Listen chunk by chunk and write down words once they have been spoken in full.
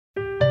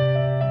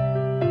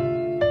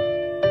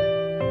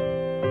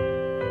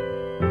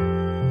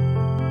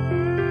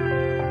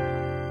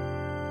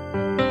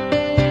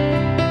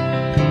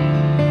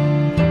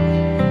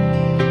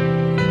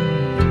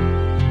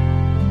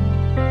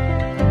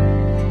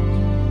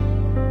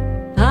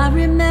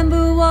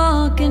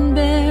walking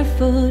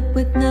barefoot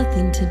with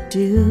nothing to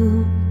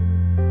do.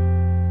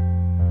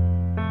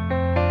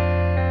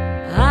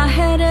 I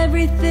had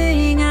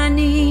everything I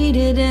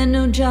needed and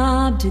no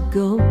job to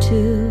go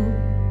to.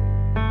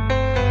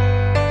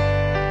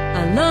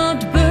 I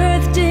loved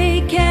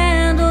birthday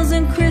candles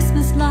and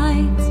Christmas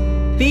lights.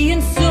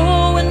 Being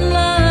so in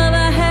love,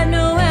 I had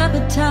no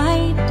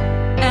appetite.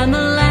 And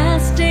the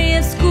last day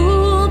of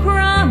school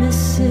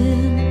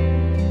promising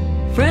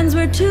friends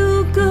were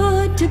too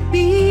good to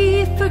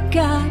be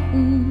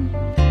forgotten.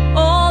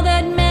 All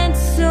that meant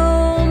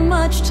so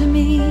much to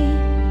me.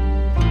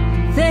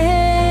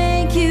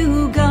 Thank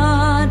you,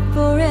 God,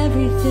 for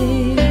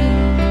everything.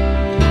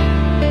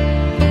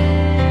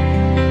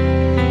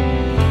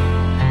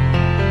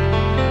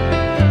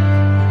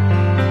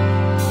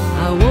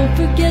 I won't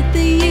forget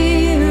the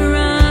year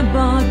I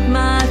bought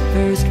my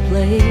first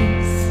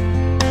place,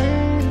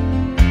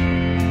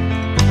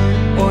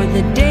 or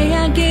the day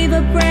I gave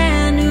a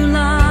brand new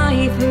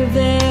life her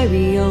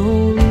very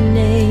own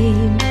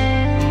name.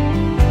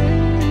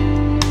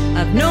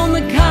 I've known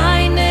the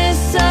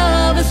kindness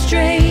of a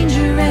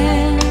stranger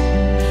and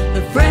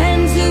the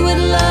friends who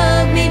would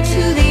love me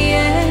to the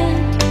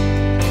end,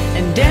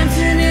 and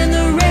dancing in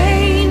the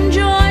rain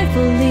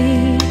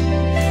joyfully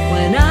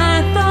when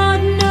I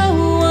thought no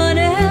one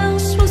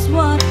else was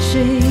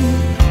watching.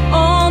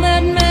 All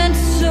that meant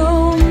so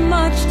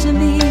much to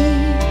me.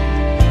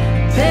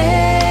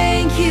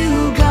 Thank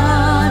you,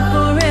 God,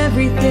 for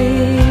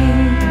everything.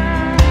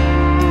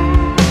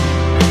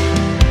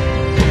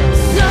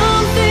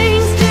 Some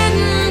things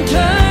didn't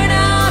turn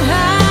out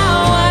how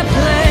I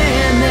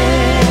planned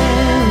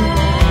them,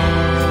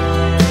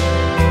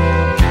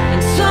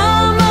 and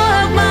some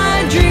of my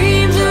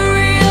dreams are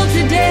real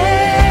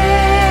today.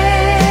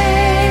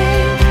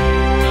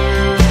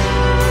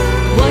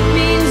 What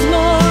means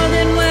more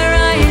than where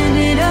I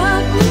ended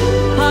up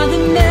are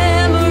the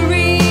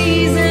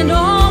memories and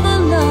all the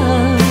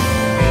love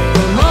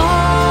from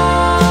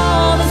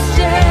all the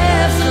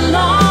steps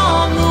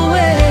along the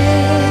way.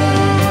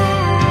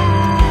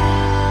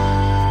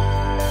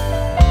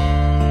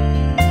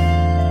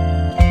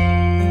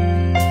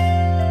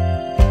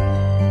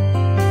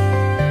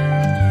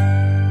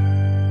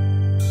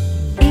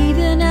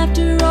 Even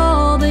after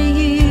all the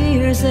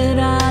years that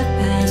I've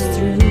passed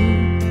through,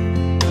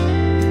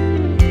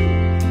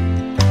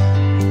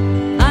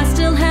 I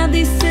still have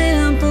these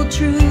simple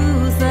truths